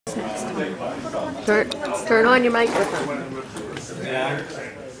Turn on your microphone. Yeah.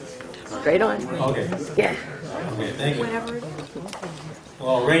 Straight on. Okay. Yeah. Okay, thank you.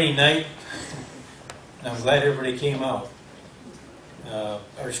 Well, rainy night. I'm glad everybody came out.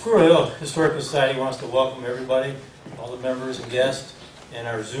 Our Squirrel Hill Historical Society wants to welcome everybody, all the members and guests, and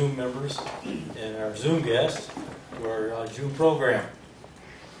our Zoom members and our Zoom guests to our June program.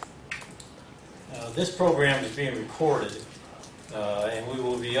 This program is being recorded, and we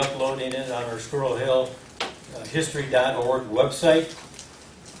will be uploading it on our Squirrel Hill History.org website.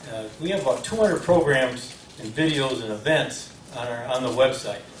 We have about 200 programs and videos and events on the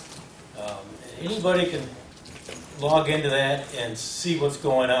website. Anybody can log into that and see what's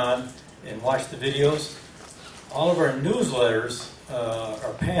going on and watch the videos. All of our newsletters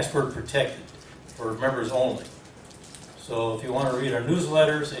are password protected for members only. So if you want to read our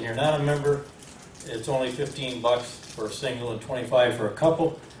newsletters and you're not a member, it's only $15 for a single and $25 for a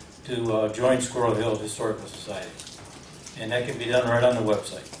couple to join Squirrel Hill Historical Society. And that can be done right on the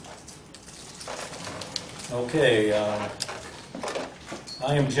website. Okay,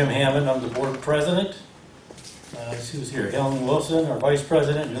 I am Jim Hammond. I'm the board president. Who's here? Helen Wilson, our vice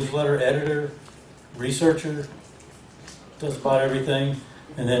president, newsletter editor, researcher, does about everything.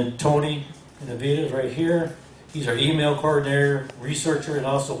 And then Tony Navita is right here. He's our email coordinator, researcher, and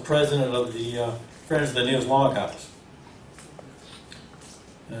also president of the Friends of the News Loghouse.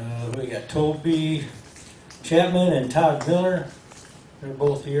 We got Toby Chapman and Todd Miller. They're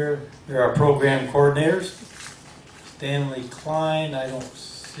both here. They're our program coordinators. Stanley Klein, I don't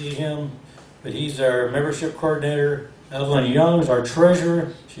see him, but he's our membership coordinator. Evelyn Young is our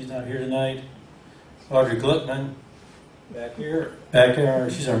treasurer. She's not here tonight. Audrey Glickman, back here.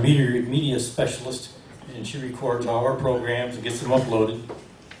 She's our media specialist, and she records all our programs and gets them uploaded.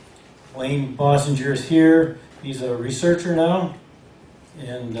 Wayne Bossinger is here. He's a researcher now.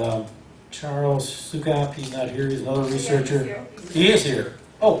 And Charles Sukap, he's not here. He's another researcher. He is here.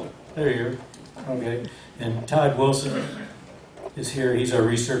 Oh, there you are. Okay. And Todd Wilson is here. He's our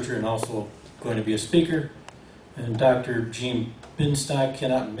researcher and also going to be a speaker. And Dr. Jean Binstock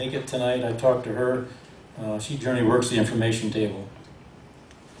cannot make it tonight. I talked to her. She generally works the information table.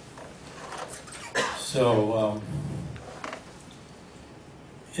 So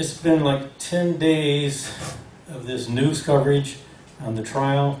it's been like 10 days of this news coverage on the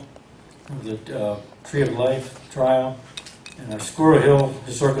trial, of the Tree of Life trial. And our Squirrel Hill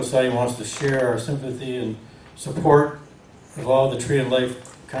Historical Society wants to share our sympathy and support of all the Tree of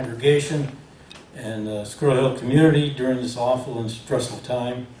Life congregation and the Squirrel Hill community during this awful and stressful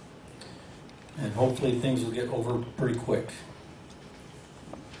time. And hopefully things will get over pretty quick.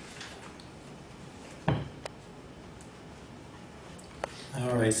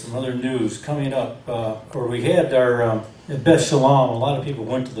 All right, some other news coming up. Or we had our, at Beth Shalom, a lot of people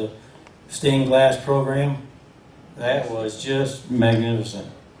went to the stained glass program. That was just magnificent.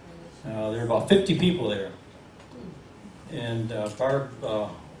 There were about 50 people there. And Barb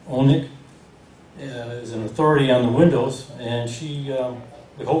Onik is an authority on the windows, and she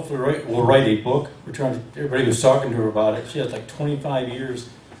hopefully will write a book. Everybody was talking to her about it. She has like 25 years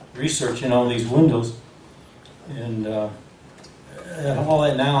researching all these windows. And all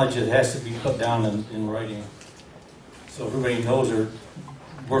that knowledge, it has to be put down in writing. So everybody knows her,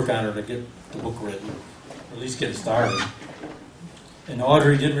 work on her to get the book written, or at least get it started. And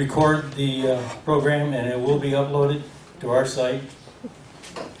Audrey did record the program, and it will be uploaded to our site.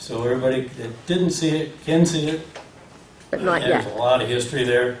 So everybody that didn't see it can see it. But not yet. There's a lot of history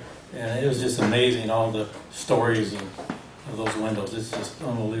there, and it was just amazing, all the stories of those windows. It's just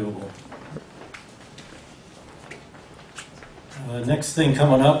unbelievable. Next thing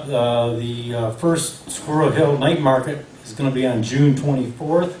coming up, the first Squirrel Hill Night Market is going to be on June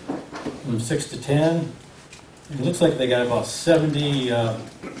 24th from 6 to 10. It looks like they got about 70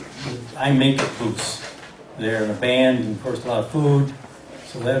 eye makeup booths there, and a band, and of course a lot of food.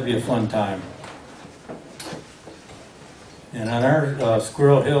 So that'll be a fun time. And on our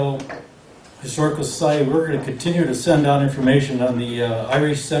Squirrel Hill Historical Society, we're going to continue to send out information on the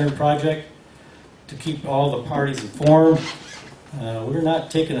Irish Center project to keep all the parties informed. We're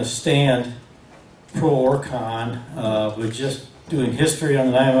not taking a stand pro or con. We're just doing history on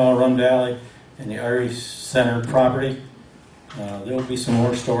the 9 Mile Run Valley and the Irish Center property. There will be some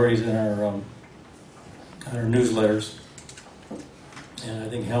more stories in our newsletters. And I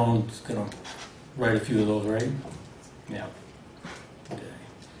think Helen's going to write a few of those, right? Yeah. Okay.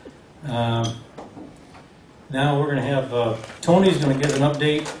 Now we're going to have, Tony's going to give an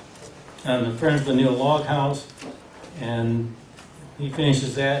update on the Friends of the Neil Log House. And he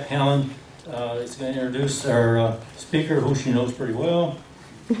finishes that. Helen is going to introduce our speaker, who she knows pretty well.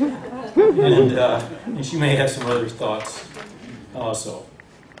 And she may have some other thoughts also.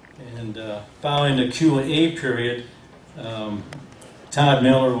 And following the Q&A period, Todd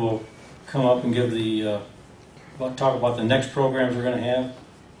Miller will come up and give talk about the next programs we're going to have.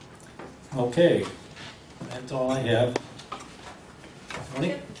 Okay, that's all I have. Can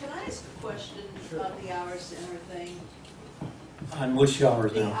I ask a question about the Hour Center thing? On which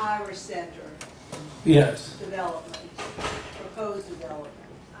hours The now? Hour Center Yes. development, proposed development.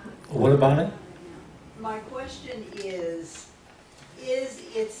 What about it? My question is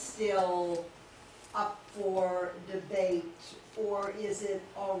it still up for debate, or is it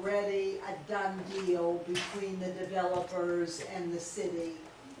already a done deal between the developers and the city,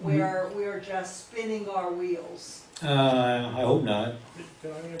 where we're just spinning our wheels? I hope not.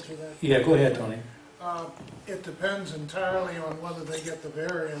 Can I answer that? Yeah, go ahead, Tony. It depends entirely on whether they get the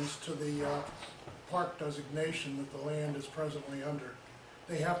variance to the park designation that the land is presently under.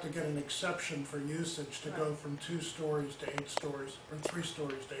 They have to get an exception for usage to go from 2 stories to 8 stories, or 3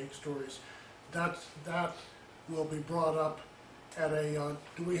 stories to 8 stories. That will be brought up at a,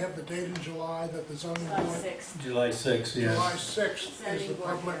 do we have the date in July that the zoning board? July 6th, yeah. July 6th is the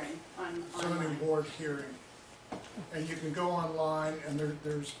public zoning Online. board hearing. And you can go online, and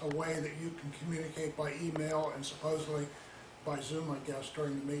there's a way that you can communicate by email and supposedly by Zoom, I guess,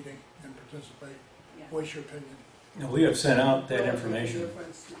 during the meeting and participate. Yeah. Voice your opinion. No, we have sent out that information.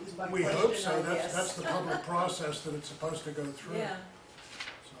 We hope so. That's the public process that it's supposed to go through. Yeah.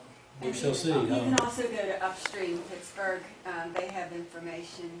 So, We shall see. You can also go to Upstream Pittsburgh. They have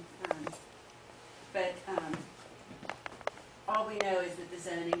information. But all we know is that the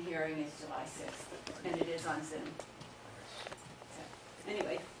zoning hearing is July 6th, and it is on Zoom. So,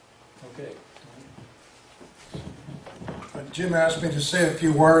 anyway. Okay. Jim asked me to say a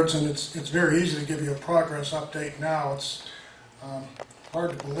few words, and it's very easy to give you a progress update now. It's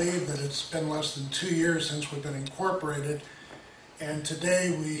hard to believe that it's been less than 2 years since we've been incorporated, and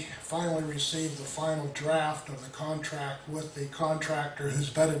today we finally received the final draft of the contract with the contractor who's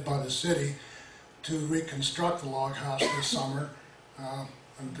vetted by the city to reconstruct the log house this summer.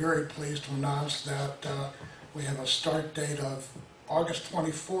 I'm very pleased to announce that we have a start date of August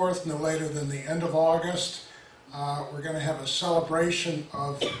 24th, no later than the end of August. We're going to have a celebration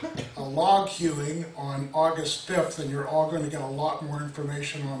of a log hewing on August 5th, and you're all going to get a lot more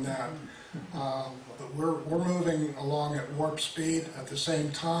information on that. But we're moving along at warp speed. At the same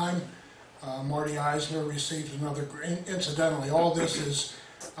time, Marty Eisner received another grant. Incidentally, all this is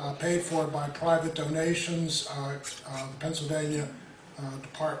paid for by private donations. The Pennsylvania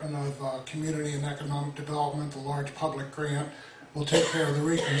Department of Community and Economic Development, the large public grant, will take care of the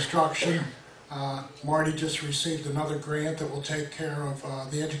reconstruction. Marty just received another grant that will take care of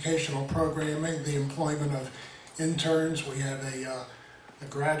the educational programming, the employment of interns. We have a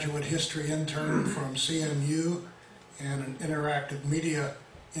graduate history intern from CMU and an interactive media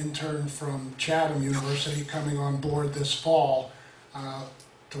intern from Chatham University coming on board this fall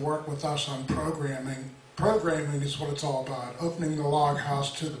to work with us on programming. Programming is what it's all about, opening the log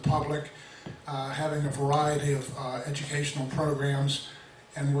house to the public, having a variety of educational programs,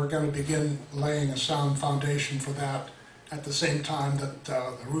 and we're going to begin laying a sound foundation for that at the same time that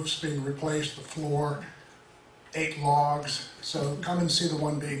the roof's being replaced, the floor, 8 logs. So come and see the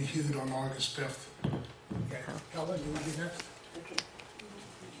one being hewed on August 5th. Okay. Helen, you want to be next?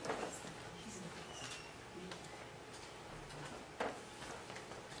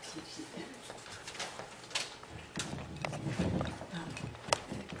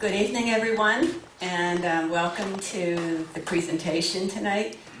 Good evening, everyone, and welcome to the presentation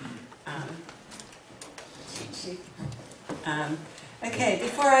tonight. Okay,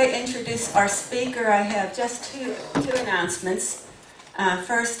 before I introduce our speaker, I have just two announcements.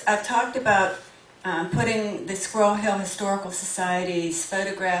 First, I've talked about putting the Squirrel Hill Historical Society's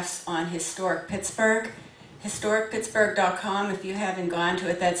photographs on Historic Pittsburgh. HistoricPittsburgh.com, if you haven't gone to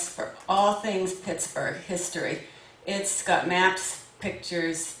it, that's for all things Pittsburgh history. It's got maps,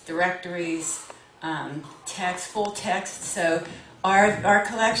 pictures, directories, text, full text. So our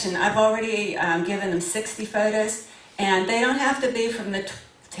collection, I've already given them 60 photos, and they don't have to be from the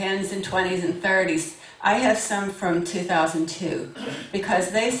 10s and 20s and 30s. I have some from 2002,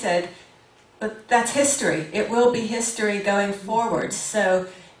 because they said, but that's history. It will be history going forward. So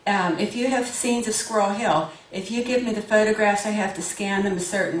if you have scenes of Squirrel Hill, if you give me the photographs, I have to scan them a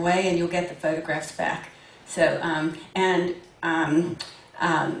certain way, and you'll get the photographs back. So, they're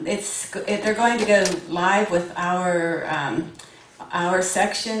going to go live with our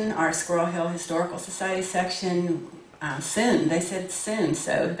section, our Squirrel Hill Historical Society section, soon. They said it's soon,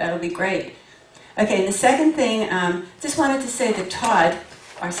 so that'll be great. Okay, and the second thing, just wanted to say that Todd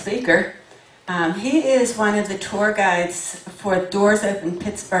our speaker. He is one of the tour guides for Doors Open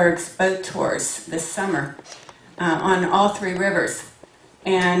Pittsburgh's boat tours this summer on all three rivers.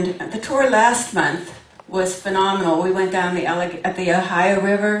 And the tour last month was phenomenal. We went down at the Ohio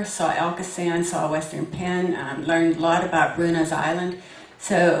River, saw Elkasand, saw Western Penn, learned a lot about Bruno's Island.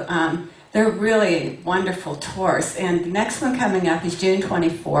 So they're really wonderful tours. And the next one coming up is June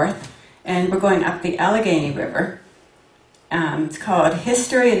 24th, and we're going up the Allegheny River. It's called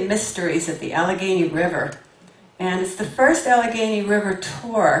History and Mysteries of the Allegheny River. And it's the first Allegheny River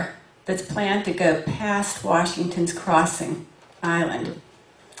tour that's planned to go past Washington's Crossing Island.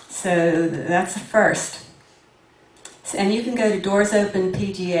 So that's the first. And you can go to Doors Open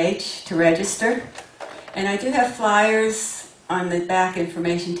PGH to register. And I do have flyers on the back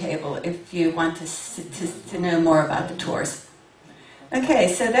information table if you want to know more about the tours. Okay,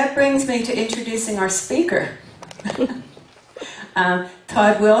 so that brings me to introducing our speaker.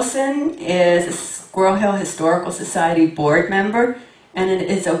 Todd Wilson is a Squirrel Hill Historical Society board member and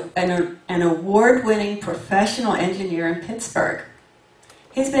is an award-winning professional engineer in Pittsburgh.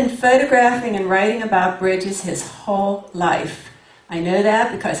 He's been photographing and writing about bridges his whole life. I know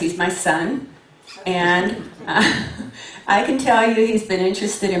that because he's my son, and I can tell you he's been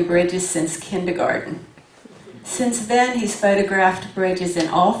interested in bridges since kindergarten. Since then, he's photographed bridges in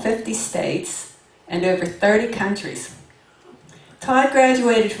all 50 states and over 30 countries. Todd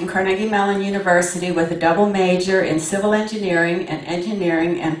graduated from Carnegie Mellon University with a double major in civil engineering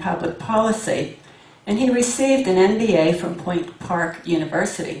and public policy, and he received an MBA from Point Park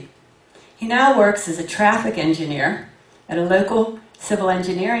University. He now works as a traffic engineer at a local civil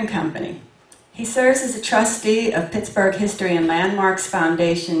engineering company. He serves as a trustee of Pittsburgh History and Landmarks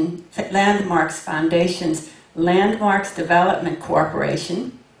Foundation's Landmarks Development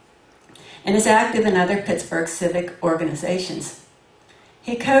Corporation, and is active in other Pittsburgh civic organizations.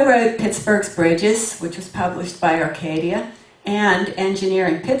 He co-wrote Pittsburgh's Bridges, which was published by Arcadia, and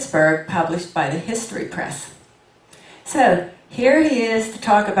Engineering Pittsburgh, published by the History Press. So here he is to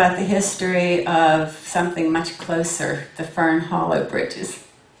talk about the history of something much closer, the Fern Hollow bridges.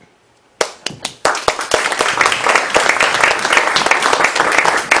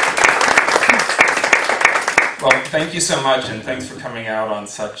 Well, thank you so much, and thanks for coming out on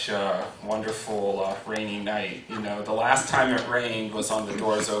such a wonderful rainy night. You know, the last time it rained was on the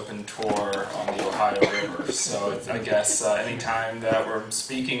Doors Open tour on the Ohio River, so I guess any time that we're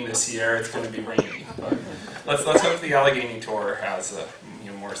speaking this year, it's going to be rainy. But let's hope the Allegheny tour has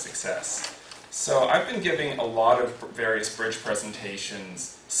more success. So I've been giving a lot of various bridge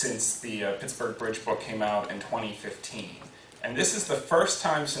presentations since the Pittsburgh Bridge book came out in 2015. And this is the first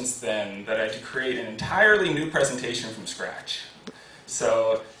time since then that I had to create an entirely new presentation from scratch.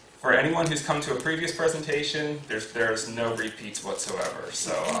 So for anyone who's come to a previous presentation, there's no repeats whatsoever.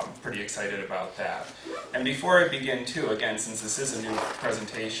 So I'm pretty excited about that. And before I begin too, again, since this is a new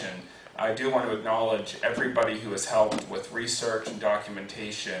presentation, I do want to acknowledge everybody who has helped with research and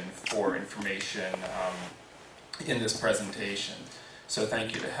documentation for information in this presentation. So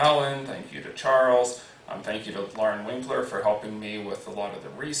thank you to Helen, thank you to Charles, thank you to Lauren Winkler for helping me with a lot of the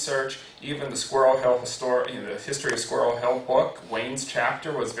research. Even the Squirrel Hill the History of Squirrel Hill book, Wayne's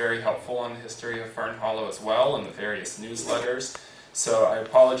chapter was very helpful on the history of Fern Hollow as well, and the various newsletters. So I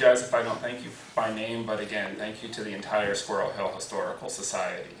apologize if I don't thank you by name, but again, thank you to the entire Squirrel Hill Historical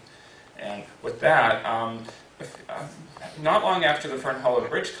Society. And with that, not long after the Fern Hollow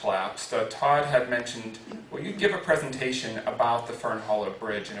Bridge collapsed, Todd had mentioned, well, you'd give a presentation about the Fern Hollow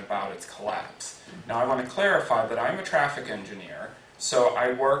Bridge and about its collapse. Now I want to clarify that I'm a traffic engineer, so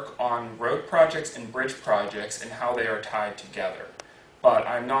I work on road projects and bridge projects and how they are tied together. But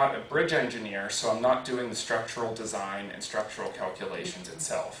I'm not a bridge engineer, so I'm not doing the structural design and structural calculations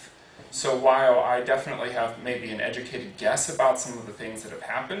itself. So while I definitely have maybe an educated guess about some of the things that have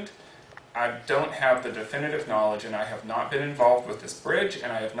happened, I don't have the definitive knowledge, and I have not been involved with this bridge,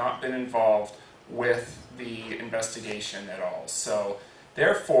 and I have not been involved with the investigation at all. So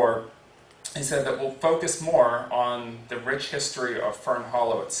therefore, he said that we'll focus more on the rich history of Fern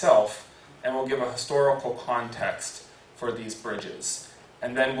Hollow itself, and we'll give a historical context for these bridges.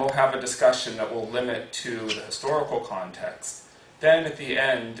 And then we'll have a discussion that will limit to the historical context. Then at the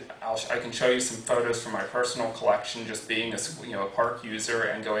end, I can show you some photos from my personal collection, just being a park user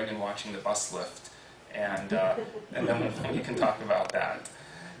and going and watching the bus lift, and then we can talk about that.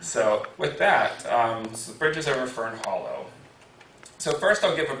 So with that, so Bridges Over Fern Hollow. So first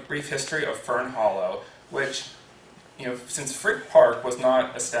I'll give a brief history of Fern Hollow, which, since Frick Park was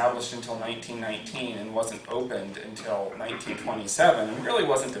not established until 1919 and wasn't opened until 1927, and really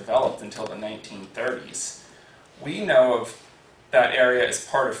wasn't developed until the 1930s, we know of that area is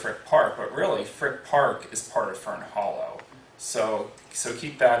part of Frick Park, but really Frick Park is part of Fern Hollow. So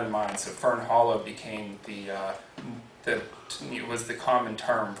keep that in mind. So Fern Hollow became was the common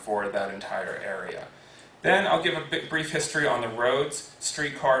term for that entire area. Then I'll give a brief history on the roads,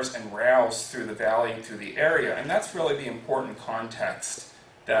 streetcars, and rails through the valley and through the area, and that's really the important context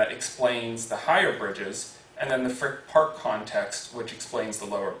that explains the higher bridges, and then the Frick Park context, which explains the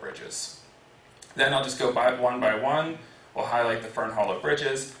lower bridges. Then I'll just go one by one. We'll highlight the Fern Hollow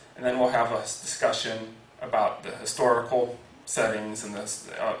bridges, and then we'll have a discussion about the historical settings and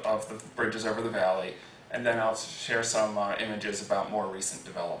of the bridges over the valley, and then I'll share some images about more recent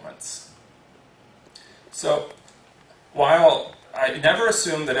developments. So, while I never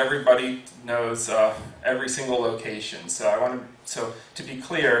assume that everybody knows every single location, so to be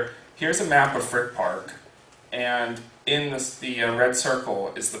clear, here's a map of Frick Park, and in the red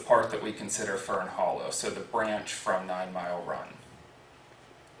circle is the part that we consider Fern Hollow, so the branch from 9 Mile Run.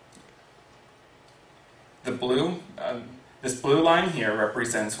 The blue, this blue line here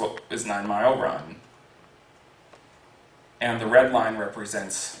represents what is 9 Mile Run, and the red line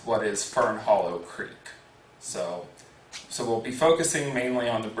represents what is Fern Hollow Creek. So we'll be focusing mainly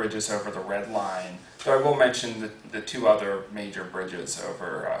on the bridges over the red line, though I will mention the two other major bridges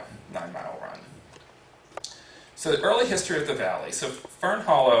over 9 Mile Run. So the early history of the valley. So Fern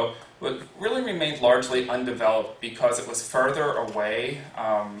Hollow really remained largely undeveloped because it was further away,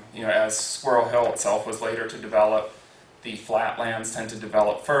 as Squirrel Hill itself was later to develop. The flatlands tend to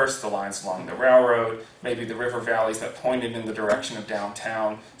develop first, the lines along the railroad, maybe the river valleys that pointed in the direction of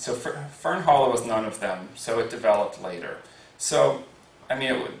downtown. So Fern Hollow was none of them, so it developed later. So,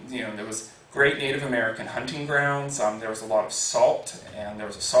 there was great Native American hunting grounds. There was a lot of salt, and there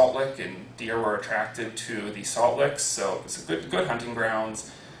was a salt lick, and deer were attracted to the salt licks, so it was a good hunting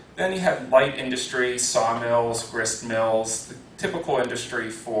grounds. Then you had light industry, sawmills, grist mills, the typical industry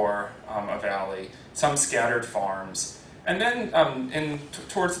for a valley, some scattered farms. And then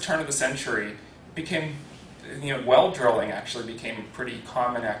towards the turn of the century, well drilling actually became a pretty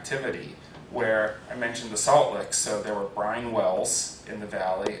common activity, where I mentioned the salt licks, so there were brine wells in the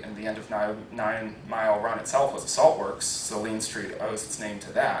valley, and the end of 9 Mile Run itself was a salt works, so Lean Street owes its name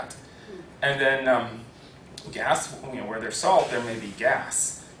to that. And then gas, where there's salt, there may be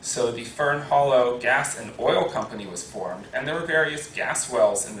gas. So the Fern Hollow Gas and Oil Company was formed, and there were various gas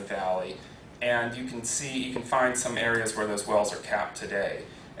wells in the valley, and you can find some areas where those wells are capped today.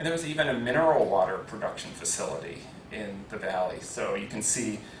 And there was even a mineral water production facility in the valley. So you can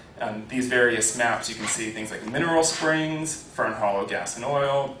see these various maps, you can see things like Mineral Springs, Fern Hollow Gas and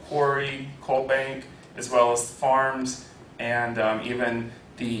Oil, Quarry, Coal Bank, as well as farms, and even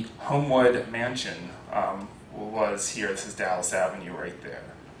the Homewood Mansion was here. This is Dallas Avenue right there.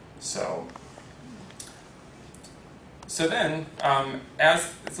 So then,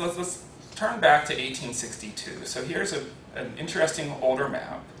 let's turn back to 1862. So here's an interesting older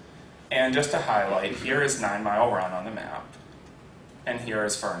map, and just to highlight, here is 9 Mile Run on the map, and here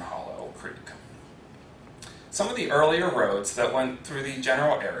is Fern Hollow Creek. Some of the earlier roads that went through the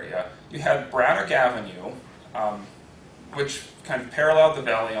general area, you had Braddock Avenue, which kind of paralleled the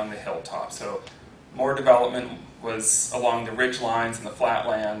valley on the hilltop. So more development was along the ridge lines and the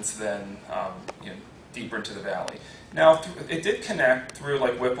flatlands than deeper into the valley. Now, it did connect through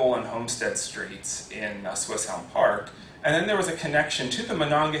like Whipple and Homestead Streets in Swiss Elm Park, and then there was a connection to the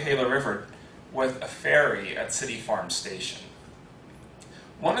Monongahela River with a ferry at City Farm Station.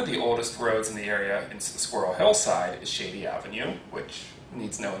 One of the oldest roads in the area in the Squirrel Hill side is Shady Avenue, which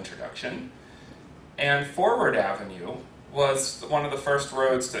needs no introduction. And Forward Avenue was one of the first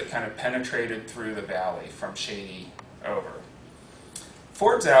roads that kind of penetrated through the valley from Shady over.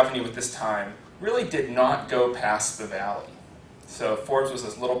 Forbes Avenue at this time really did not go past the valley. So Forbes was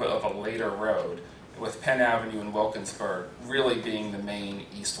a little bit of a later road, with Penn Avenue and Wilkinsburg really being the main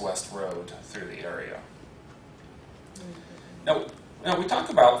east-west road through the area. Now we talk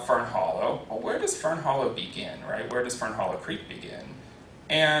about Fern Hollow. Well, where does Fern Hollow begin, right? Where does Fern Hollow Creek begin?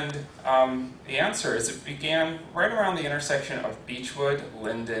 And the answer is it began right around the intersection of Beechwood,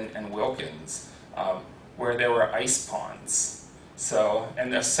 Linden, and Wilkins, where there were ice ponds. So,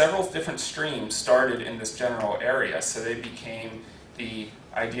 and there's several different streams started in this general area, so they became the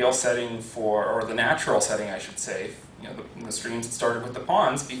ideal setting for, or the natural setting, I should say. The streams started with the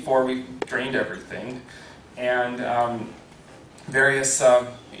ponds before we drained everything, and various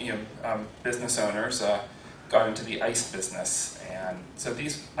business owners got into the ice business, and so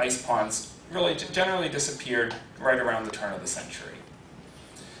these ice ponds really generally disappeared right around the turn of the century.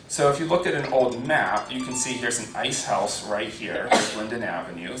 So if you look at an old map, you can see here's an ice house right here, there's Linden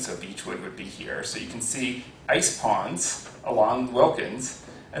Avenue, so Beechwood would be here. So you can see ice ponds along Wilkins,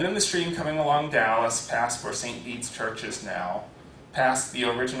 and then the stream coming along Dallas, past where St. Bede's Church is now, past the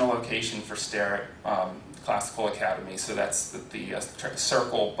original location for Sterrett Classical Academy. So that's the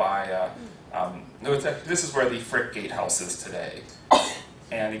circle by, no, this is where the Frick Gatehouse is today.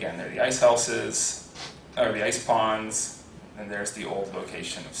 And again, there are the ice houses, or the ice ponds, and there's the old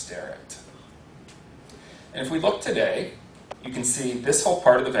location of Sterrett. And if we look today, you can see this whole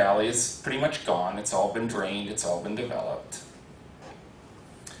part of the valley is pretty much gone. It's all been drained, it's all been developed.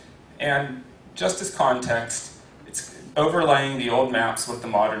 And just as context, it's overlaying the old maps with the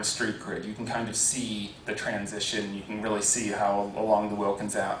modern street grid. You can kind of see the transition. You can really see how along the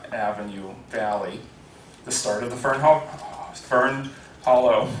Wilkins Avenue Valley, the start of the Fern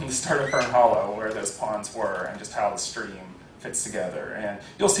Hollow, the start of Fern Hollow, where those ponds were, and just how the stream fits together. And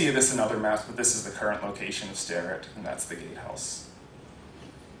you'll see this in other maps, but this is the current location of Sterrett, and that's the gatehouse.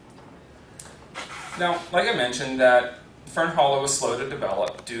 Now, like I mentioned, that Fern Hollow was slow to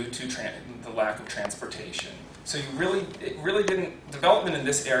develop due to the lack of transportation. So development in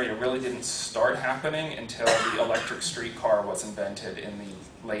this area really didn't start happening until the electric streetcar was invented in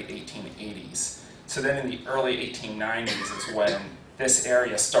the late 1880s. So then in the early 1890s is when this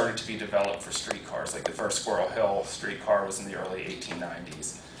area started to be developed for streetcars, like the first Squirrel Hill streetcar was in the early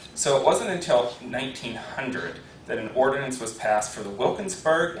 1890s. So it wasn't until 1900 that an ordinance was passed for the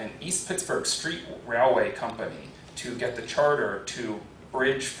Wilkinsburg and East Pittsburgh Street Railway Company to get the charter to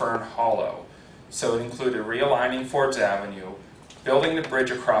bridge Fern Hollow. So it included realigning Forbes Avenue, building the bridge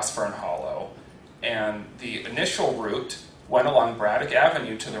across Fern Hollow, and the initial route went along Braddock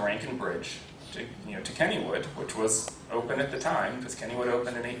Avenue to the Rankin Bridge, to Kennywood, which was open at the time, because Kennywood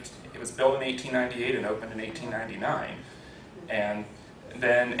opened it was built in 1898 and opened in 1899. And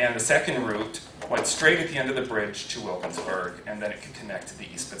the second route went straight at the end of the bridge to Wilkinsburg, and then it could connect to the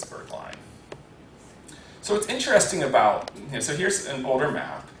East Pittsburgh line. So what's interesting about, so here's an older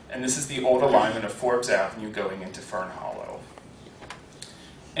map, and this is the old alignment of Forbes Avenue going into Fern Hollow.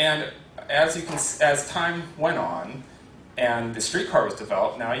 And as time went on, and the streetcar was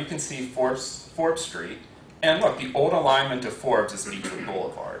developed, now you can see Forbes Street. And look, the old alignment of Forbes is Beechwood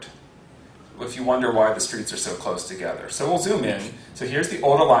Boulevard. If you wonder why the streets are so close together. So we'll zoom in. So here's the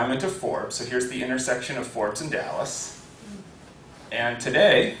old alignment of Forbes. So here's the intersection of Forbes and Dallas. And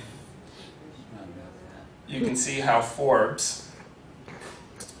today, you can see how Forbes,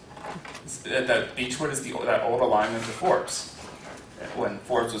 that Beechwood is that old alignment of Forbes, when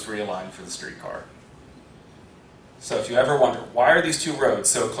Forbes was realigned for the streetcar. So if you ever wonder, why are these two roads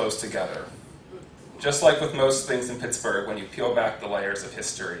so close together? Just like with most things in Pittsburgh, when you peel back the layers of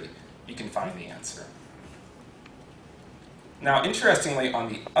history, you can find the answer. Now, interestingly, on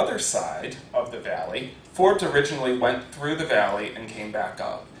the other side of the valley, Forbes originally went through the valley and came back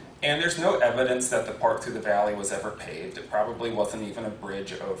up. And there's no evidence that the part through the valley was ever paved. It probably wasn't even a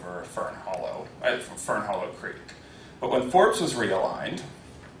bridge over Fern Hollow Creek. But when Forbes was realigned,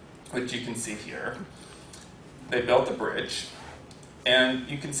 which you can see here, they built the bridge, and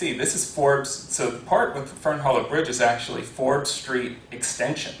you can see this is Forbes. So the part with the Fern Hollow Bridge is actually Forbes Street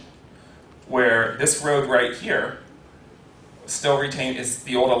Extension, where this road right here still is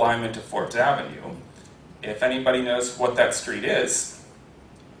the old alignment of Forbes Avenue. If anybody knows what that street is,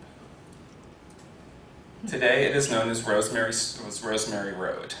 today it is known as Rosemary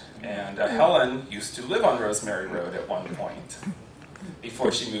Road. And Helen used to live on Rosemary Road at one point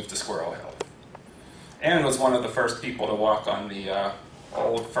before she moved to Squirrel Hill. And was one of the first people to walk on the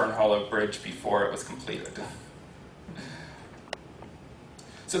old Fern Hollow Bridge before it was completed.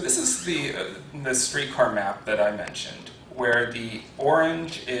 So this is the streetcar map that I mentioned, where the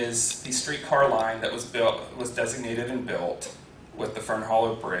orange is the streetcar line that was designated and built with the Fern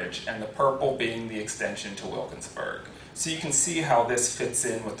Hollow Bridge, and the purple being the extension to Wilkinsburg. So you can see how this fits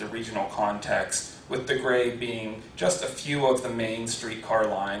in with the regional context, with the gray being just a few of the main streetcar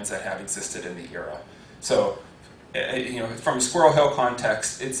lines that had existed in the era. So, from a Squirrel Hill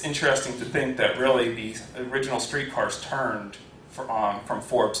context, it's interesting to think that really the original streetcars turned from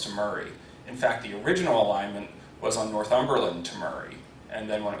Forbes to Murray. In fact, the original alignment was on Northumberland to Murray, and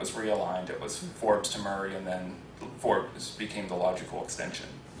then when it was realigned, it was Forbes to Murray, and then Forbes became the logical extension.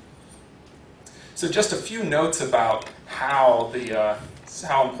 So just a few notes about how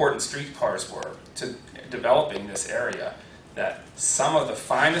important streetcars were to developing this area. That some of the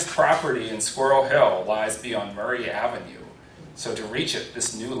finest property in Squirrel Hill lies beyond Murray Avenue. So to reach it,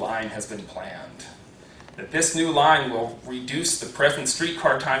 this new line has been planned. That this new line will reduce the present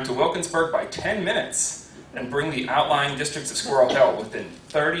streetcar time to Wilkinsburg by 10 minutes, and bring the outlying districts of Squirrel Hill within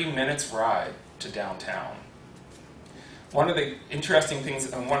 30 minutes ride to downtown. One of the interesting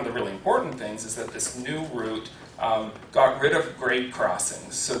things, and one of the really important things, is that this new route got rid of grade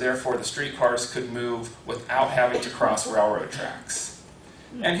crossings, so therefore the streetcars could move without having to cross railroad tracks.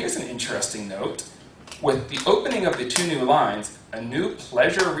 And here's an interesting note. With the opening of the two new lines, a new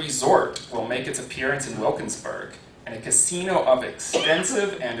pleasure resort will make its appearance in Wilkinsburg, and a casino of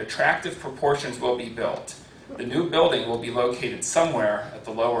extensive and attractive proportions will be built. The new building will be located somewhere at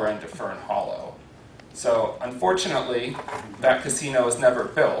the lower end of Fern Hollow. So, unfortunately, that casino was never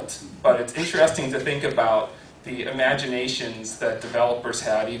built, but it's interesting to think about the imaginations that developers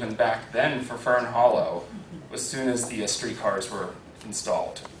had even back then for Fern Hollow as soon as the streetcars were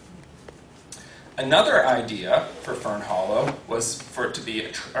installed. Another idea for Fern Hollow was for it to be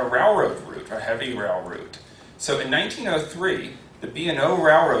a railroad route, a heavy rail route. So in 1903, the B&O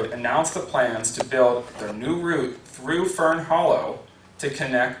Railroad announced the plans to build their new route through Fern Hollow to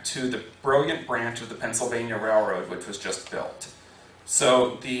connect to the Brilliant branch of the Pennsylvania Railroad, which was just built.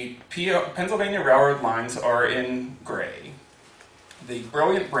 So the Pennsylvania Railroad lines are in gray. The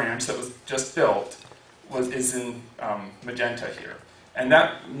Brilliant branch that was just built is in magenta here. And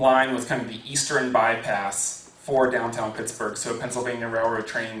that line was kind of the eastern bypass for downtown Pittsburgh, so Pennsylvania Railroad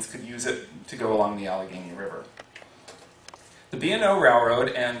trains could use it to go along the Allegheny River. The B&O Railroad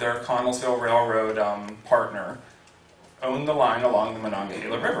and their Connellsville Railroad partner owned the line along the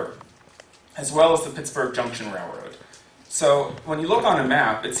Monongahela River, as well as the Pittsburgh Junction Railroad. So when you look on a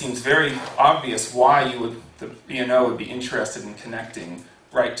map, it seems very obvious why the B&O would be interested in connecting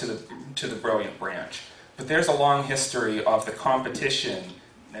right to the Brilliant branch. But there's a long history of the competition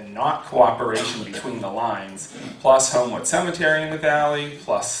and not cooperation between the lines, plus Homewood Cemetery in the valley,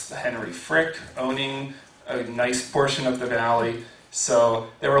 plus the Henry Frick owning a nice portion of the valley. So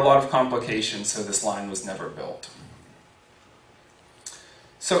there were a lot of complications, so this line was never built.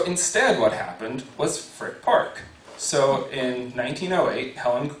 So instead what happened was Frick Park. So in 1908,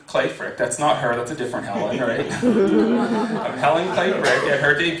 Helen Clay Frick, that's not her, that's a different Helen, right? Helen Clay Frick, at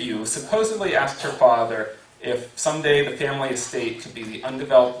her debut, supposedly asked her father if someday the family estate could be the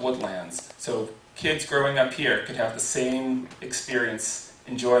undeveloped woodlands, so kids growing up here could have the same experience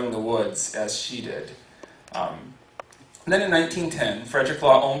enjoying the woods as she did. Then in 1910, Frederick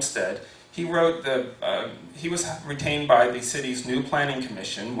Law Olmsted, he was retained by the city's new planning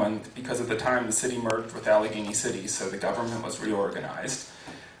commission because at the time the city merged with Allegheny City, so the government was reorganized.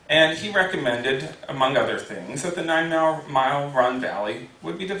 And he recommended, among other things, that the 9-mile run valley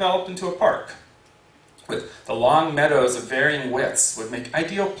would be developed into a park. With the long meadows of varying widths would make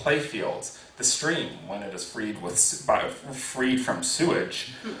ideal playfields. The stream, when it is freed from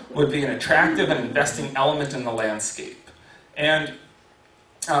sewage, would be an attractive and investing element in the landscape. And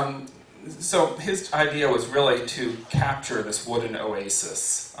so his idea was really to capture this wooden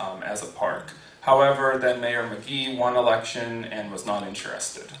oasis as a park. However, then Mayor McGee won election and was not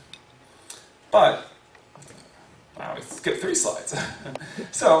interested. But, wow, we skipped 3 slides.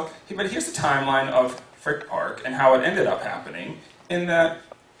 But here's the timeline of Frick Park and how it ended up happening. In that,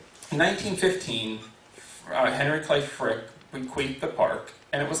 in 1915, Henry Clay Frick bequeathed the park,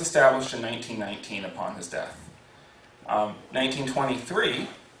 and it was established in 1919 upon his death. 1923,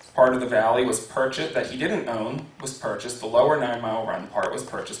 part of the valley was purchased, that he didn't own, was purchased. The lower 9-mile run part was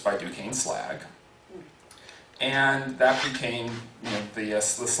purchased by Duquesne Slag. And that became the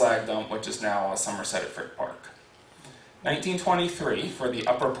slag dump, which is now Somerset at Frick Park. 1923, for the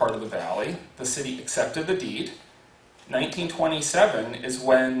upper part of the valley, the city accepted the deed. 1927 is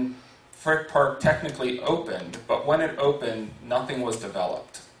when Frick Park technically opened, but when it opened, nothing was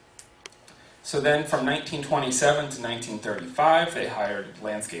developed. So then from 1927 to 1935, they hired a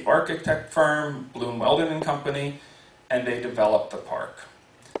landscape architect firm, Bloom Weldon and Company, and they developed the park.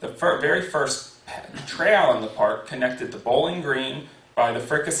 The very first trail in the park connected the Bowling Green by the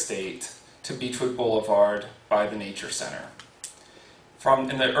Frick Estate to Beechwood Boulevard by the Nature Center.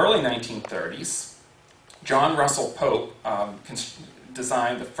 In the early 1930s, John Russell Pope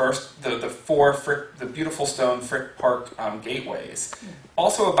designed the beautiful stone Frick Park gateways.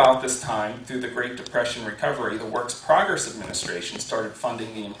 Also about this time, through the Great Depression recovery, the Works Progress Administration started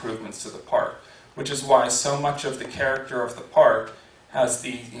funding the improvements to the park, which is why so much of the character of the park has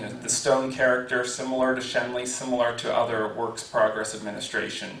the stone character similar to Shenley, similar to other Works Progress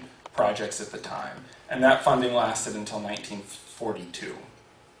Administration projects at the time. And that funding lasted until 1942.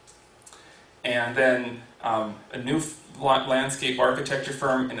 And then a new landscape architecture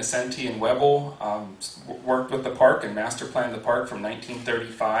firm, Innocenti and Webble, worked with the park and master planned the park from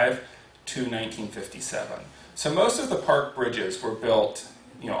 1935 to 1957. So most of the park bridges were built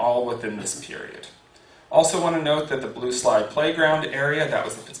all within this period. Also want to note that the Blue Slide Playground area, that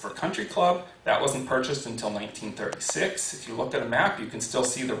was the Pittsburgh Country Club, that wasn't purchased until 1936. If you look at a map, you can still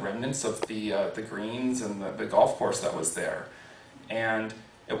see the remnants of the greens and the golf course that was there. And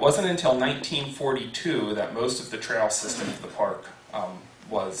it wasn't until 1942 that most of the trail system of the park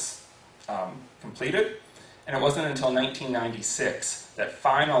was completed. And it wasn't until 1996 that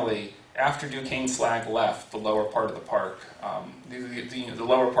finally, after Duquesne Slag left, the lower part of the park, the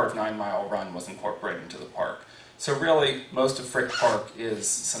lower part of 9 Mile Run was incorporated into the park. So really, most of Frick Park is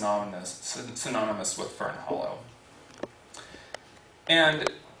synonymous with Fern Hollow. And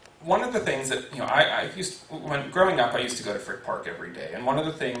one of the things that, when growing up, I used to go to Frick Park every day. And one of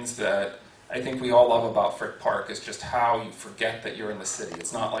the things that I think we all love about Frick Park is just how you forget that you're in the city.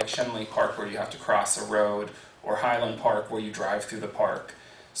 It's not like Shenley Park where you have to cross a road, or Highland Park where you drive through the park.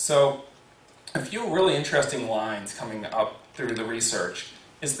 So a few really interesting lines coming up through the research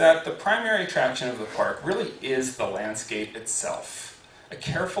is that the primary attraction of the park really is the landscape itself, a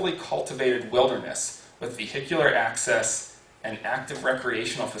carefully cultivated wilderness with vehicular access and active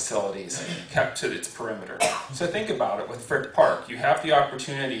recreational facilities kept to its perimeter. So think about it with Frick Park. You have the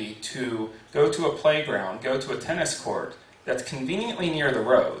opportunity to go to a playground, go to a tennis court that's conveniently near the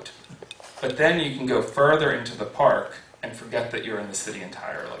road, but then you can go further into the park and forget that you're in the city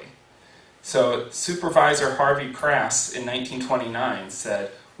entirely. So Supervisor Harvey Crass in 1929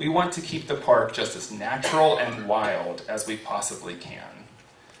 said, "We want to keep the park just as natural and wild as we possibly can."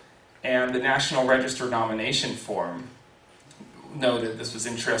 And the National Register nomination form noted, this was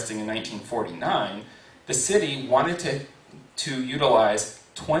interesting, in 1949, the city wanted to utilize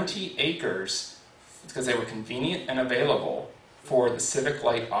 20 acres because they were convenient and available for the Civic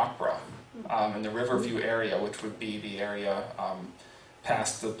Light Opera in the Riverview area, which would be the area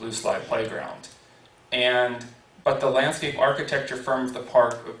past the Blue Slide Playground. But the landscape architecture firm of the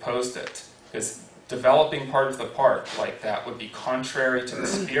park opposed it, because developing part of the park like that would be contrary to the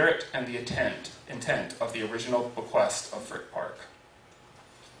spirit and the intent of the original bequest of Frick Park.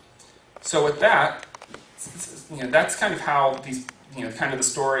 So with that, that's kind of how these, kind of the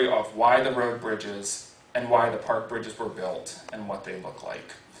story of why the road bridges and why the park bridges were built and what they look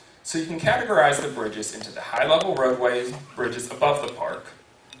like. So you can categorize the bridges into the high-level roadway bridges above the park,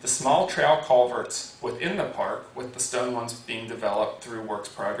 the small trail culverts within the park, with the stone ones being developed through Works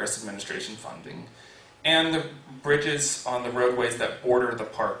Progress Administration funding, and the bridges on the roadways that border the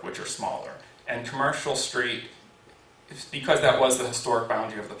park, which are smaller. And Commercial Street, because that was the historic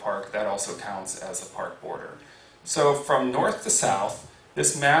boundary of the park, that also counts as a park border. So from north to south,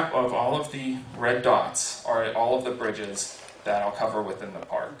 this map of all of the red dots are all of the bridges that I'll cover within the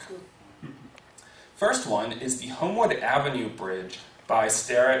park. First one is the Homewood Avenue Bridge by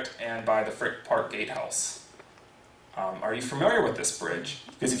Sterrett and by the Frick Park Gatehouse. Are you familiar with this bridge?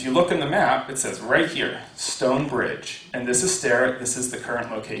 Because if you look in the map, it says right here, Stone Bridge. And this is Sterrett, this is the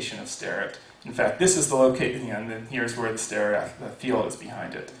current location of Sterrett. In fact, this is the location, and then here's where the Sterrett field is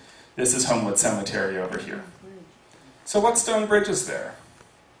behind it. This is Homewood Cemetery over here. So what stone bridge is there?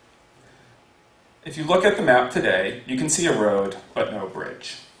 If you look at the map today, you can see a road, but no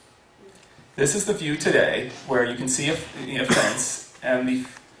bridge. This is the view today, where you can see a fence, and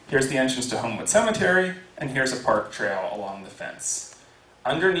here's the entrance to Homewood Cemetery, and here's a park trail along the fence.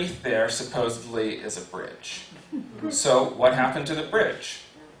 Underneath there, supposedly, is a bridge. So what happened to the bridge?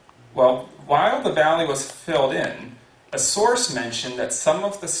 Well, while the valley was filled in, a source mentioned that some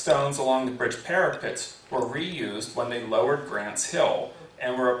of the stones along the bridge parapets were reused when they lowered Grants Hill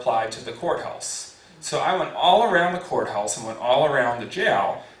and were applied to the courthouse. So I went all around the courthouse and went all around the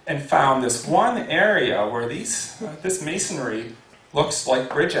jail and found this one area where this masonry looks like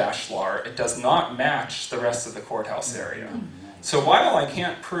bridge ashlar. It does not match the rest of the courthouse area. So while I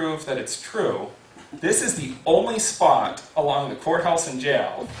can't prove that it's true, this is the only spot along the courthouse and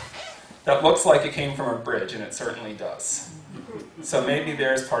jail that looks like it came from a bridge, and it certainly does. So maybe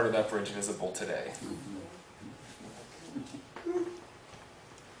there's part of that bridge visible today.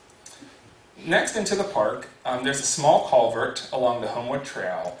 Next into the park, there's a small culvert along the Homewood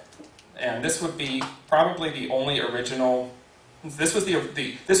Trail, and this would be probably the only original. This was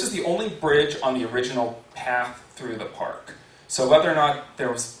the only bridge on the original path through the park. So whether or not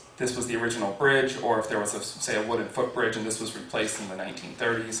this was the original bridge, or if there was say a wooden footbridge and this was replaced in the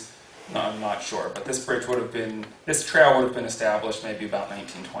 1930s, no, I'm not sure. But this trail would have been established maybe about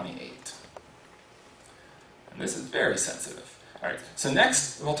 1928. And this is very sensitive. All right, so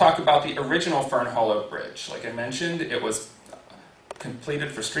next we'll talk about the original Fern Hollow Bridge. Like I mentioned, it was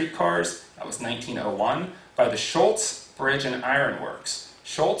completed for streetcars. That was 1901 by the Schultz Bridge and Iron Works.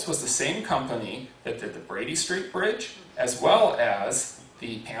 Schultz was the same company that did the Brady Street Bridge, as well as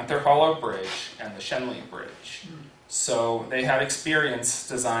the Panther Hollow Bridge and the Shenley Bridge. So they had experience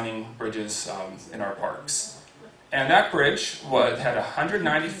designing bridges in our parks. And that bridge had a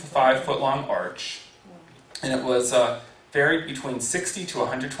 195-foot-long arch, and it was varied between 60 to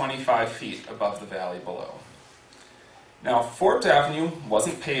 125 feet above the valley below. Now, Forbes Avenue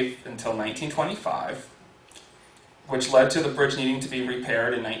wasn't paved until 1925, which led to the bridge needing to be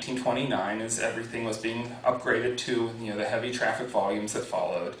repaired in 1929 as everything was being upgraded to the heavy traffic volumes that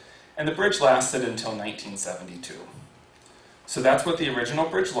followed. And the bridge lasted until 1972. So that's what the original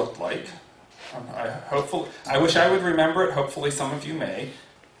bridge looked like. I wish I would remember it. Hopefully some of you may.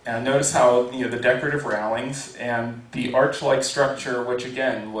 And notice how the decorative railings and the arch-like structure, which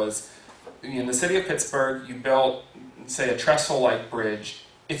again was in the city of Pittsburgh, you built, say, a trestle-like bridge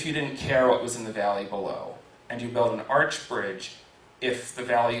if you didn't care what was in the valley below, and you built an arch bridge if the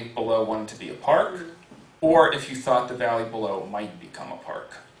valley below wanted to be a park, or if you thought the valley below might become a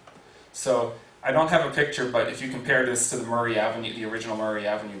park. So I don't have a picture, but if you compare this to the Murray Avenue, the original Murray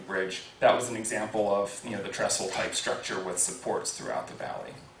Avenue bridge, that was an example of the trestle-type structure with supports throughout the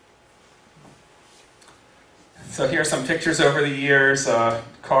valley. So here are some pictures over the years.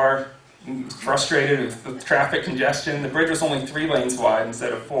 Car frustrated with the traffic congestion. The bridge was only 3 lanes wide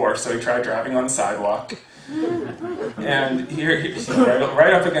instead of 4, so he tried driving on the sidewalk. And here,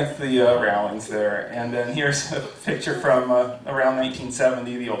 right up against the railings there. And then here's a picture from around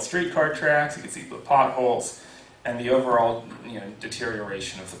 1970, the old streetcar tracks. You can see the potholes and the overall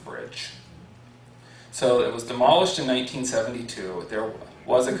deterioration of the bridge. So it was demolished in 1972. There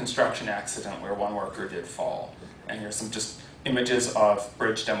was a construction accident where one worker did fall. And here's some just images of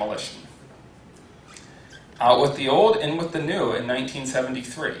bridge demolition. Out with the old, in with the new in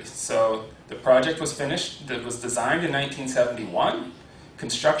 1973. So the project was finished, it was designed in 1971,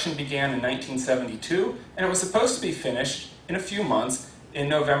 construction began in 1972, and it was supposed to be finished in a few months in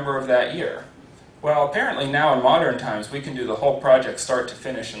November of that year. Well, apparently now in modern times we can do the whole project start to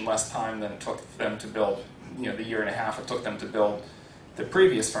finish in less time than it took them to build, the year and a half it took them to build the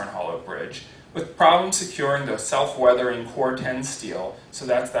previous Fern Hollow Bridge, with problems securing the self-weathering Core 10 steel. So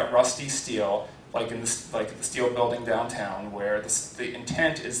that's that rusty steel, like the steel building downtown, where the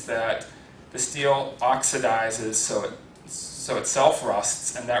intent is that the steel oxidizes so it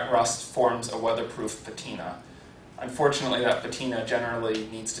self-rusts, and that rust forms a weatherproof patina. Unfortunately, that patina generally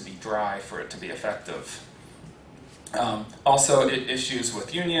needs to be dry for it to be effective. Also, issues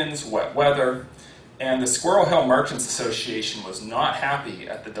with unions, wet weather, and the Squirrel Hill Merchants Association was not happy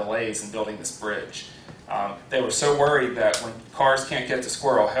at the delays in building this bridge. They were so worried that when cars can't get to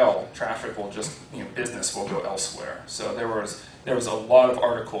Squirrel Hill, traffic will just, business will go elsewhere. So there was a lot of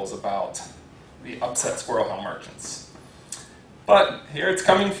articles about the upset Squirrel Hill merchants. But here it's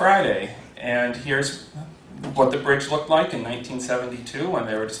coming Friday, and here's what the bridge looked like in 1972 when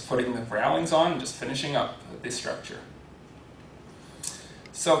they were just putting the railings on and just finishing up the structure.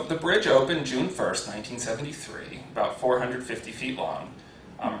 So the bridge opened June 1st, 1973, about 450 feet long.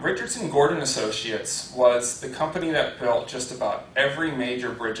 Richardson Gordon Associates was the company that built just about every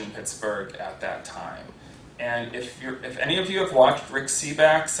major bridge in Pittsburgh at that time. And if any of you have watched Rick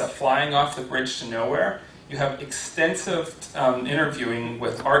Seaback's Flying Off the Bridge to Nowhere, you have extensive interviewing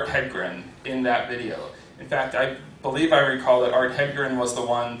with Art Hedgren in that video. In fact, I believe I recall that Art Hedgren was the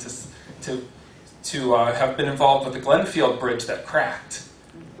one to have been involved with the Glenfield Bridge that cracked.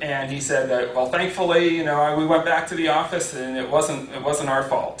 And he said that, well, thankfully, we went back to the office and it wasn't our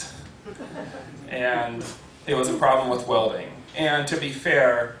fault. And it was a problem with welding. And to be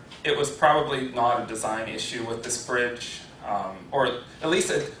fair, it was probably not a design issue with this bridge, or at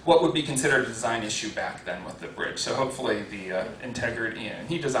least what would be considered a design issue back then with the bridge. So hopefully the integrity, and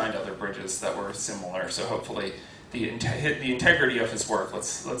he designed other bridges that were similar, so hopefully the integrity of his work,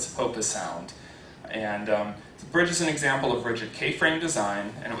 let's hope, is sound. And the bridge is an example of rigid K-frame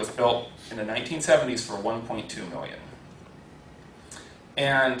design, and it was built in the 1970s for $1.2 million.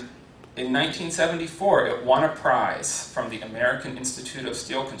 And in 1974, it won a prize from the American Institute of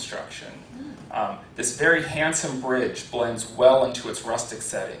Steel Construction. This very handsome bridge blends well into its rustic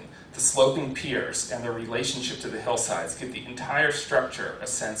setting. The sloping piers and their relationship to the hillsides give the entire structure a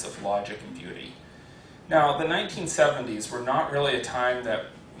sense of logic and beauty. Now, the 1970s were not really a time that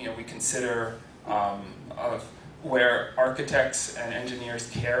we consider of where architects and engineers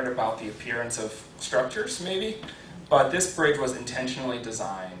cared about the appearance of structures, maybe, but this bridge was intentionally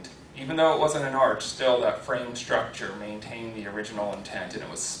designed. Even though it wasn't an arch, still that frame structure maintained the original intent, and it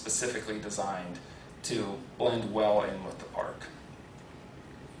was specifically designed to blend well in with the park.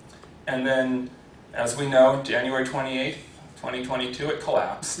 And then, as we know, January 28th, 2022, it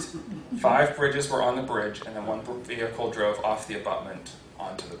collapsed. 5 bridges were on the bridge, and then 1 vehicle drove off the abutment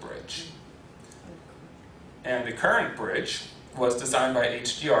onto the bridge. And the current bridge was designed by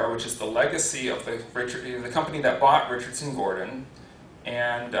HDR, which is the legacy of the company that bought Richardson Gordon,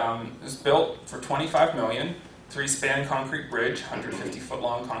 and it was built for $25 million, 3-span concrete bridge, 150-foot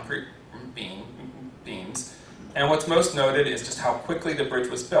long concrete beams. And what's most noted is just how quickly the bridge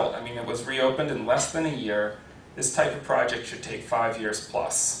was built. I mean, it was reopened in less than a year. This type of project should take 5 years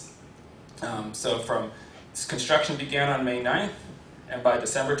plus. This construction began on May 9th, and by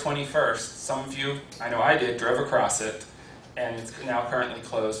December 21st, some of you, I know I did, drove across it, and it's now currently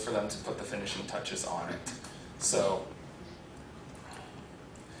closed for them to put the finishing touches on it. So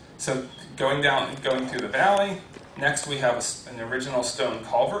going through the valley, next we have an original stone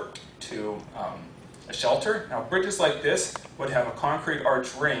culvert to a shelter. Now bridges like this would have a concrete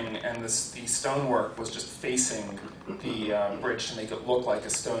arch ring, and the stonework was just facing the bridge to make it look like a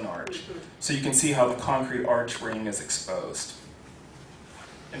stone arch. So you can see how the concrete arch ring is exposed.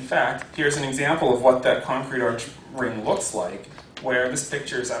 In fact, here's an example of what that concrete arch ring looks like, where this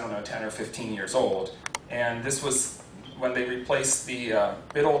picture is, 10 or 15 years old, and this was when they replaced the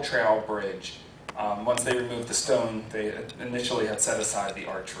Biddle Trail Bridge. Once they removed the stone, they initially had set aside the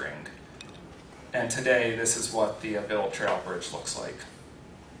arch ring. And today, this is what the Biddle Trail Bridge looks like.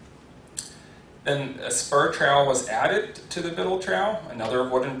 Then a spur trail was added to the Biddle Trail, another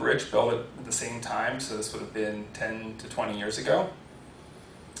wooden bridge built at the same time, so this would have been 10 to 20 years ago.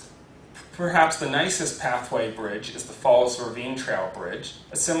 Perhaps the nicest pathway bridge is the Falls Ravine Trail Bridge,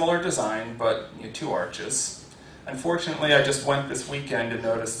 a similar design, but 2 arches. Unfortunately, I just went this weekend and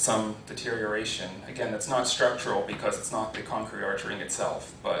noticed some deterioration. Again, it's not structural because it's not the concrete arch ring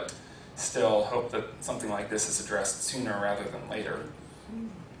itself, but still hope that something like this is addressed sooner rather than later.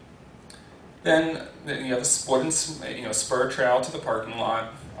 Then you have a wooden spur trail to the parking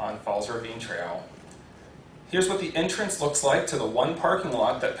lot on Falls Ravine Trail. Here's what the entrance looks like to the one parking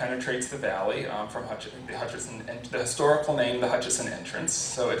lot that penetrates the valley from the Hutchison, the historical name, the Hutchison entrance.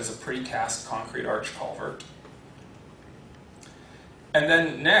 So it is a precast concrete arch culvert. And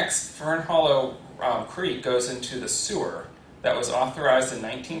then next, Fern Hollow Creek goes into the sewer that was authorized in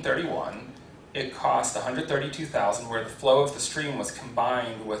 1931. It cost $132,000, where the flow of the stream was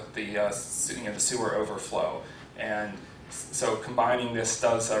combined with the sewer overflow. And so combining this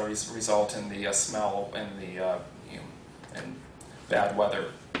does result in the smell and in bad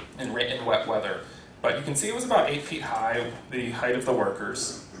weather, in wet weather. But you can see it was about 8 feet high, the height of the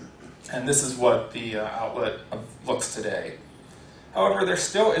workers, and this is what the outlet looks today. However, there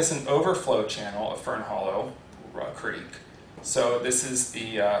still is an overflow channel of Fern Hollow Creek. So this is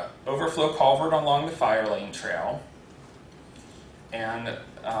the overflow culvert along the Fire Lane Trail, and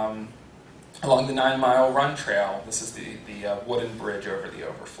along the 9 Mile Run Trail, this is the wooden bridge over the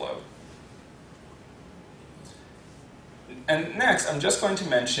overflow. And next, I'm just going to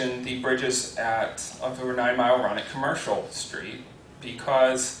mention the bridges over 9 Mile Run at Commercial Street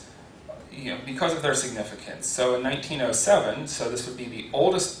because of their significance. So in 1907, so this would be the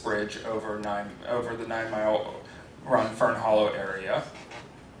oldest bridge over the 9 Mile Run Fern Hollow area.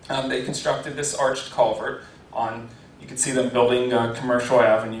 They constructed this arched culvert on. You can see them building Commercial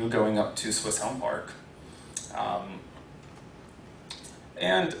Avenue going up to Swiss Elm Park.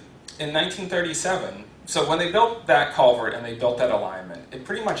 And in 1937, so when they built that culvert and they built that alignment, it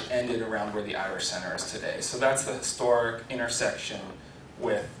pretty much ended around where the Irish Center is today. So that's the historic intersection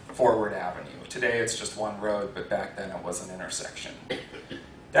with Forward Avenue. Today it's just one road, but back then it was an intersection.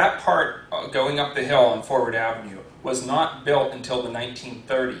 That part going up the hill on Forward Avenue was not built until the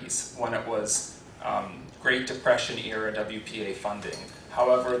 1930s, when it was Great Depression era WPA funding.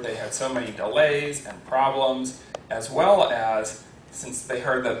 However, they had so many delays and problems, as well as, since they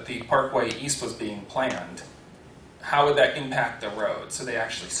heard that the Parkway East was being planned, how would that impact the road? So they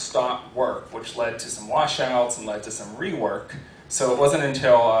actually stopped work, which led to some washouts and led to some rework. So it wasn't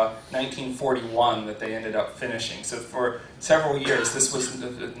until 1941 that they ended up finishing. So for several years, this was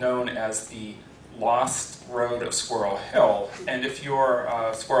known as the Lost Road of Squirrel Hill. And if you're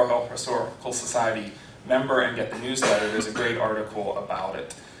a Squirrel Hill Historical Society member and get the newsletter, there's a great article about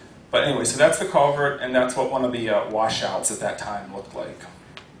it. But anyway, so that's the culvert, and that's what one of the washouts at that time looked like.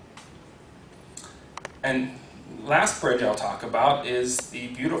 And last bridge I'll talk about is the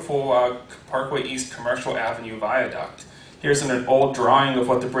beautiful Parkway East Commercial Avenue Viaduct. Here's an old drawing of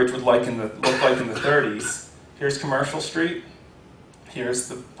what the bridge would look like in the 30s. Here's Commercial Street. Here's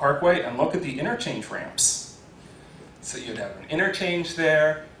the Parkway, and look at the interchange ramps. So you'd have an interchange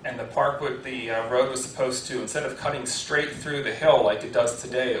there, and the road was supposed to, instead of cutting straight through the hill like it does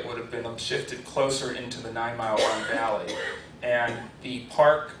today, it would have been shifted closer into the 9 Mile Run Valley. And the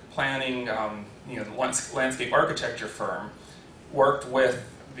park planning, the landscape architecture firm worked with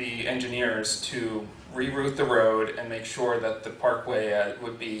the engineers to reroute the road and make sure that the parkway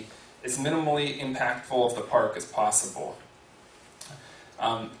would be as minimally impactful of the park as possible.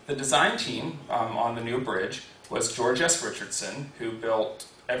 The design team on the new bridge was George S. Richardson, who built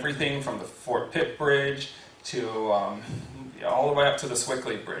everything from the Fort Pitt Bridge to all the way up to the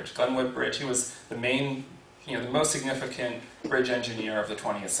Swickley Bridge, Glenwood Bridge. He was the main, the most significant bridge engineer of the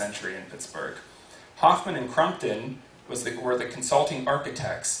 20th century in Pittsburgh. Hoffman and Crumpton were the consulting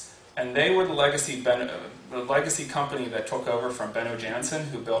architects, and they were the legacy company that took over from Benno Jansen,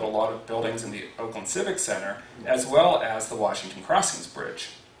 who built a lot of buildings in the Oakland Civic Center, as well as the Washington Crossings Bridge.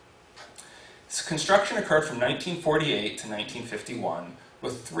 This construction occurred from 1948 to 1951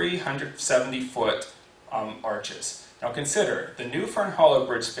 with 370-foot arches. Now consider, the new Fern Hollow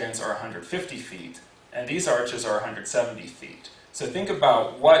bridge spans are 150 feet, and these arches are 170 feet. So think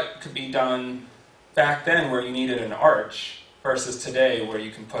about what could be done back then where you needed an arch versus today where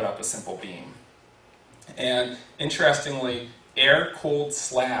you can put up a simple beam. And interestingly, air-cooled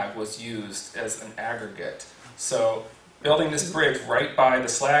slag was used as an aggregate. So building this bridge right by the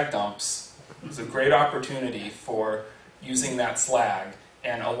slag dumps was a great opportunity for using that slag.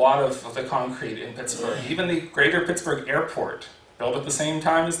 And a lot of the concrete in Pittsburgh, even the greater Pittsburgh airport, built at the same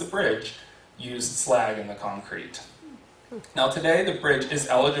time as the bridge, used slag in the concrete. Now today the bridge is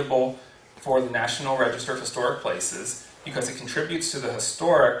eligible for the National Register of Historic Places because it contributes to the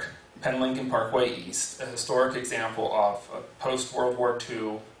historic Penn Lincoln Parkway East, a historic example of post-World War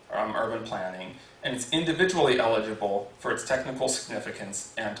II urban planning, and it's individually eligible for its technical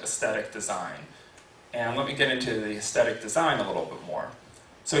significance and aesthetic design. And let me get into the aesthetic design a little bit more.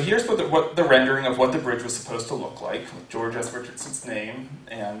 So here's what the rendering of what the bridge was supposed to look like, with George S. Richardson's name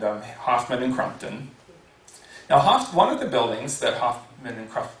and Hoffman and Crumpton. Now, one of the buildings that Hoffman and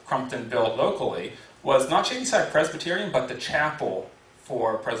Crumpton built locally was not Shadyside Presbyterian, but the chapel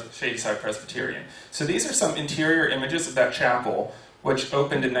for Shadyside Presbyterian. So these are some interior images of that chapel, which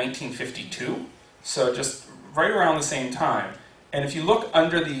opened in 1952, so just right around the same time. And if you look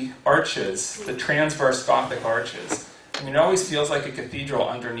under the arches, the transverse Gothic arches, I mean, it always feels like a cathedral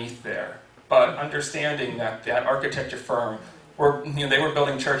underneath there. But understanding that that architecture firm, they were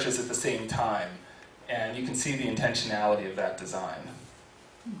building churches at the same time. And you can see the intentionality of that design.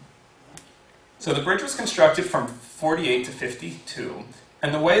 So the bridge was constructed from 48 to 52.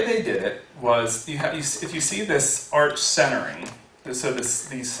 And the way they did it was, if you see this arch centering, so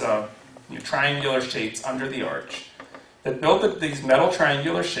these triangular shapes under the arch, that build these metal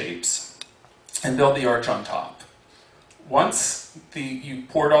triangular shapes and build the arch on top. Once you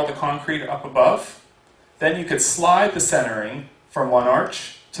poured all the concrete up above, then you could slide the centering from one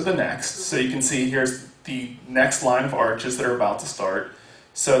arch to the next. So you can see here's the next line of arches that are about to start.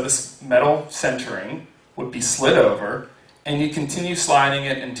 So this metal centering would be slid over, and you continue sliding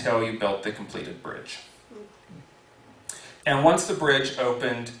it until you built the completed bridge. And once the bridge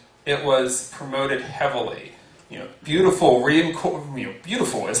opened, it was promoted heavily. Beautiful,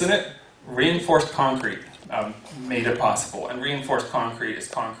 beautiful, isn't it? Reinforced concrete made it possible. And reinforced concrete is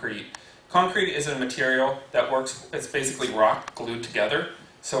concrete. Concrete is a material that works, it's basically rock glued together.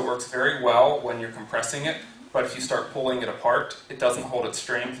 So it works very well when you're compressing it, but if you start pulling it apart, it doesn't hold its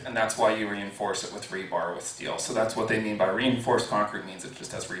strength, and that's why you reinforce it with rebar, with steel. So that's what they mean by reinforced concrete, means it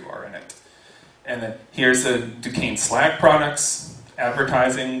just has rebar in it. And then here's the Duquesne Slag Products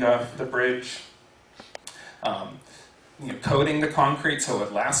advertising the bridge. Coating the concrete so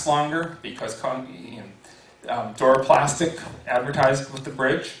it lasts longer, because Duroplastic advertised with the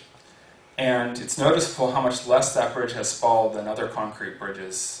bridge. And it's noticeable how much less that bridge has spalled than other concrete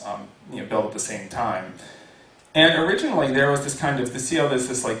bridges built at the same time. And originally there was this see how there's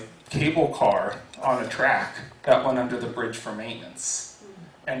this like cable car on a track that went under the bridge for maintenance.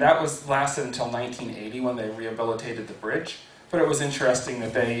 And that lasted until 1980 when they rehabilitated the bridge. But it was interesting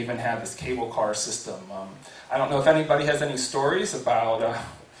that they even had this cable car system. I don't know if anybody has any stories about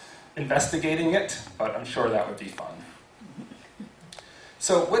investigating it, but I'm sure that would be fun.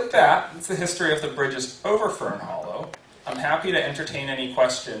 So with that, it's the history of the Bridges Over Fern Hollow. I'm happy to entertain any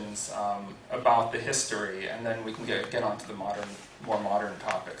questions about the history, and then we can get on to the more modern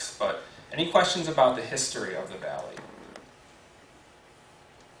topics. But any questions about the history of the valley?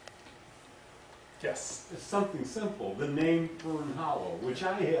 Yes? It's something simple, the name Fern Hollow, which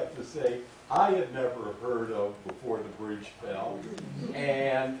I have to say I had never heard of before the bridge fell,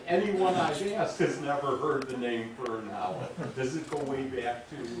 and anyone I've asked has never heard the name Fern Hollow. Does it go way back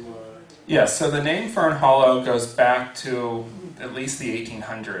to... Yes, so the name Fern Hollow goes back to at least the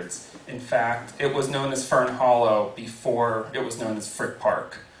 1800s. In fact, it was known as Fern Hollow before it was known as Frick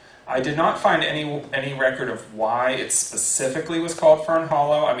Park. I did not find any record of why it specifically was called Fern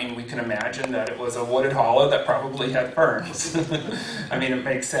Hollow. I mean, we can imagine that it was a wooded hollow that probably had ferns. I mean, it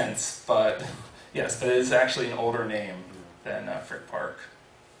makes sense, but yes, but it is actually an older name than Frick Park.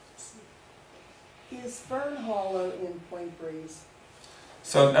 Is Fern Hollow in Point Breeze?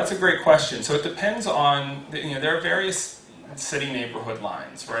 So that's a great question. So it depends on, there are various city neighborhood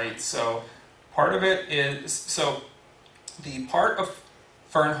lines, right? So part of it is, so the part of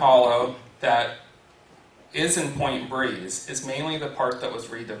Fern Hollow that is in Point Breeze is mainly the part that was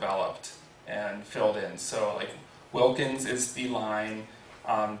redeveloped and filled in. So like Wilkins is the line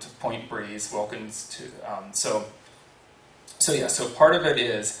to Point Breeze, Wilkins to, so part of it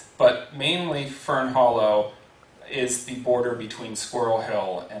is, but mainly Fern Hollow is the border between Squirrel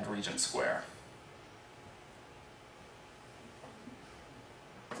Hill and Regent Square.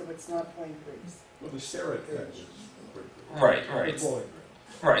 So it's not Point Breeze. Well, the Sarah edge. Right. The bowling green.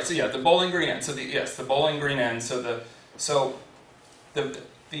 Right. So yeah, the Bowling Green end. So the Bowling Green end. So the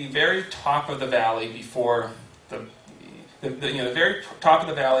very top of the valley before the very top of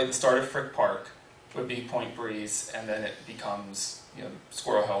the valley, the start of Frick Park, would be Point Breeze, and then it becomes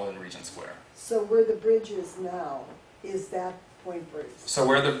Squirrel Hill and Regent Square. So where the bridge is now, is that Point Breeze? So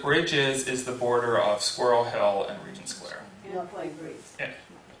where the bridge is the border of Squirrel Hill and Regent Square. Not Point Breeze. Yeah.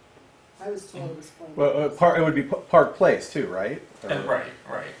 I was told it was Point Well, Breeze. it would be Park Place too, right? Right.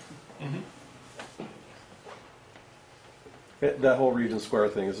 Mm-hmm. That whole Regent Square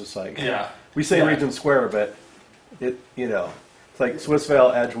thing is just like, Yeah. we say Yeah. Regent Square, but it's like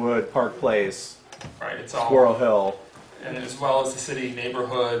Swissvale, Edgewood, Park Place, Right. It's all Squirrel Hill. and as well as the city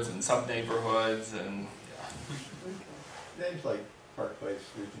neighborhoods and sub-neighborhoods and Names like Park Place,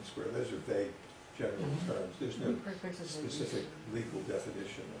 Regent Square, those are vague general terms. There's no specific legal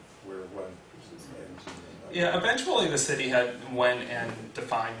definition of where one ends and another. yeah. Eventually, the city went and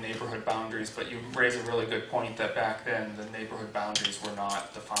defined neighborhood boundaries, but you raise a really good point that back then the neighborhood boundaries were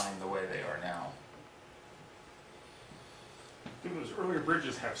not defined the way they are now. Do those earlier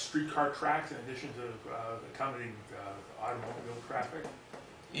bridges have streetcar tracks in addition to accommodating automobile traffic?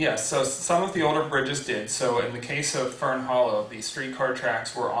 Yes, so some of the older bridges did. So in the case of Fern Hollow, the streetcar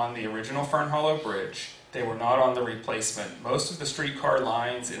tracks were on the original Fern Hollow Bridge. They were not on the replacement. Most of the streetcar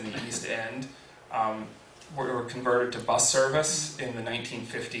lines in the East End were converted to bus service in the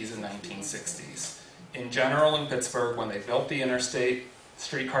 1950s and 1960s. In general, in Pittsburgh, when they built the interstate,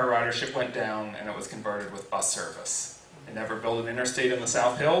 streetcar ridership went down and it was converted with bus service. They never built an interstate in the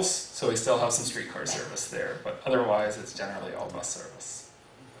South Hills, so we still have some streetcar service there, but otherwise it's generally all bus service.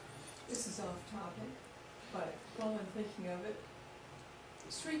 This is off topic, but while I'm thinking of it,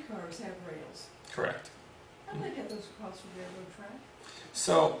 streetcars have rails. Correct. How do they get those across the railroad track?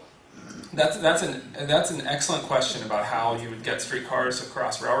 So that's an excellent question about how you would get streetcars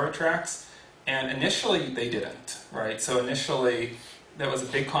across railroad tracks. And initially they didn't, right? So initially there was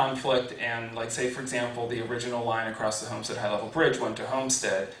a big conflict, and like say for example the original line across the Homestead High Level Bridge went to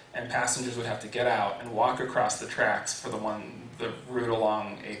Homestead, and passengers would have to get out and walk across the tracks for the route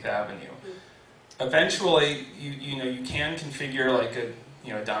along 8th Avenue. Eventually, you can configure like a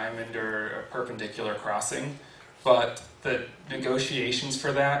diamond or a perpendicular crossing, but the negotiations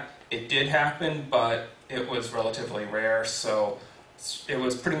for that, it did happen, but it was relatively rare, so it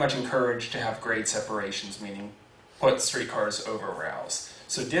was pretty much encouraged to have grade separations, meaning put streetcars over rails.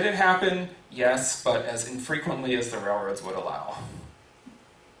 So did it happen? Yes, but as infrequently as the railroads would allow.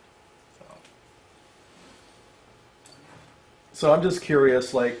 So I'm just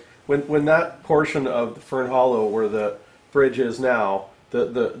curious, like when that portion of the Fern Hollow where the bridge is now,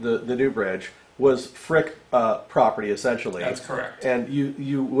 the new bridge, was Frick property essentially. That's correct. And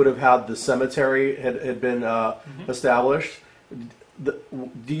you would have had the cemetery had been established. Do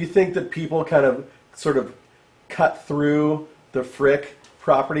you think that people kind of sort of cut through the Frick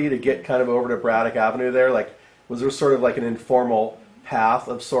property to get kind of over to Braddock Avenue there? Like, was there sort of like an informal path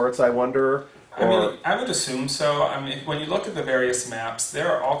of sorts, I wonder? I mean, I would assume so. I mean, when you look at the various maps,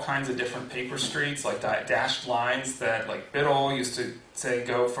 there are all kinds of different paper streets, like dashed lines that, like Biddle used to say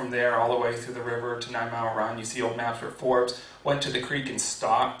go from there all the way through the river to 9 Mile Run. You see old maps where Forbes went to the creek and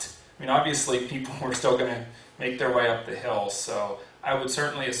stopped. I mean, obviously people were still going to make their way up the hill, so I would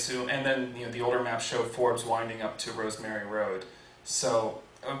certainly assume, and then the older maps show Forbes winding up to Rosemary Road, so,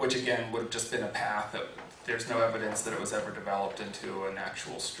 which again would have just been a path that there's no evidence that it was ever developed into an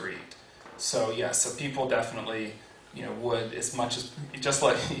actual street. So yes, so people definitely, would, as much as, just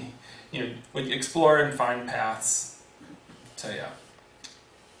like, would explore and find paths. So yeah.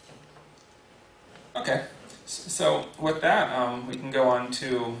 Okay, so with that, we can go on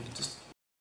to just